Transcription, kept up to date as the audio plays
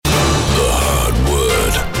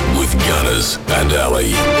Summers and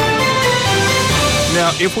Ali.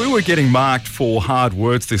 Now, if we were getting marked for hard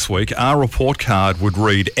words this week, our report card would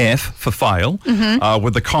read F for fail,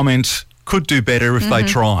 with the comment, could do better if they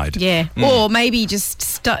tried. Yeah. Or maybe just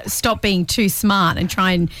stop being too smart and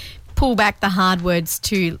try and pull back the hard words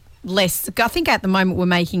to less. I think at the moment we're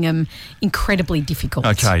making them incredibly difficult.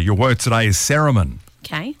 Okay, your word today is CERUMEN.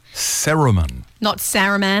 Okay. CERUMEN. Not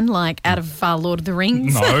Saruman, like out of Lord of the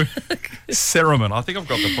Rings. No. CERUMEN. I think I've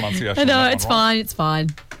got the pronunciation. No, of that it's one right. fine. It's fine.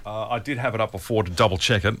 I did have it up before to double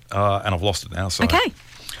check it, and I've lost it now. So. Okay.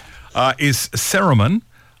 Is CERUMEN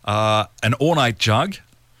an ornate jug,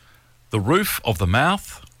 the roof of the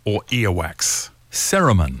mouth, or earwax?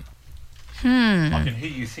 CERUMEN. I can hear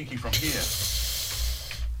you thinking from here.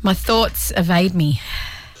 My thoughts evade me.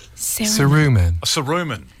 CERUMEN.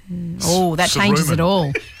 CERUMEN. Oh, that changes it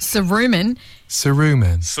all. CERUMEN.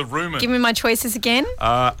 CERUMEN. CERUMEN. Give me my choices again.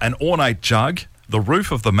 An ornate jug, the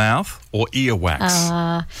roof of the mouth, or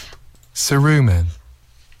earwax? CERUMEN.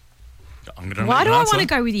 Why do I want to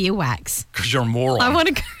go with earwax? Because you're a moron. I want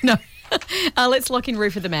to go. No. Let's lock in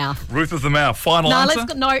roof of the mouth. Roof of the mouth. Final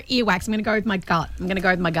answer? No, earwax. I'm going to go with my gut.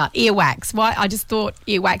 Earwax. Why? I just thought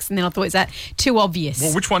earwax, and then I thought, is that too obvious?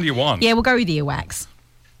 Well, which one do you want? Yeah, we'll go with earwax.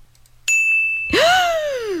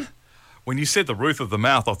 When you said the roof of the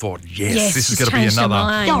mouth, I thought, yes this is going to be changed your another.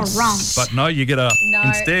 mind. You're wrong. But no, you get a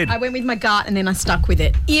instead. I went with my gut, and then I stuck with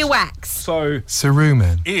it. Earwax. So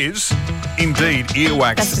CERUMEN. is indeed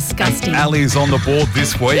earwax. That's disgusting. Ali's on the board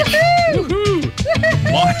this week. Woohoo!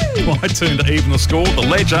 My turn to even the score. The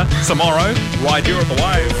Ledger tomorrow, right here at the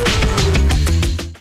Wave.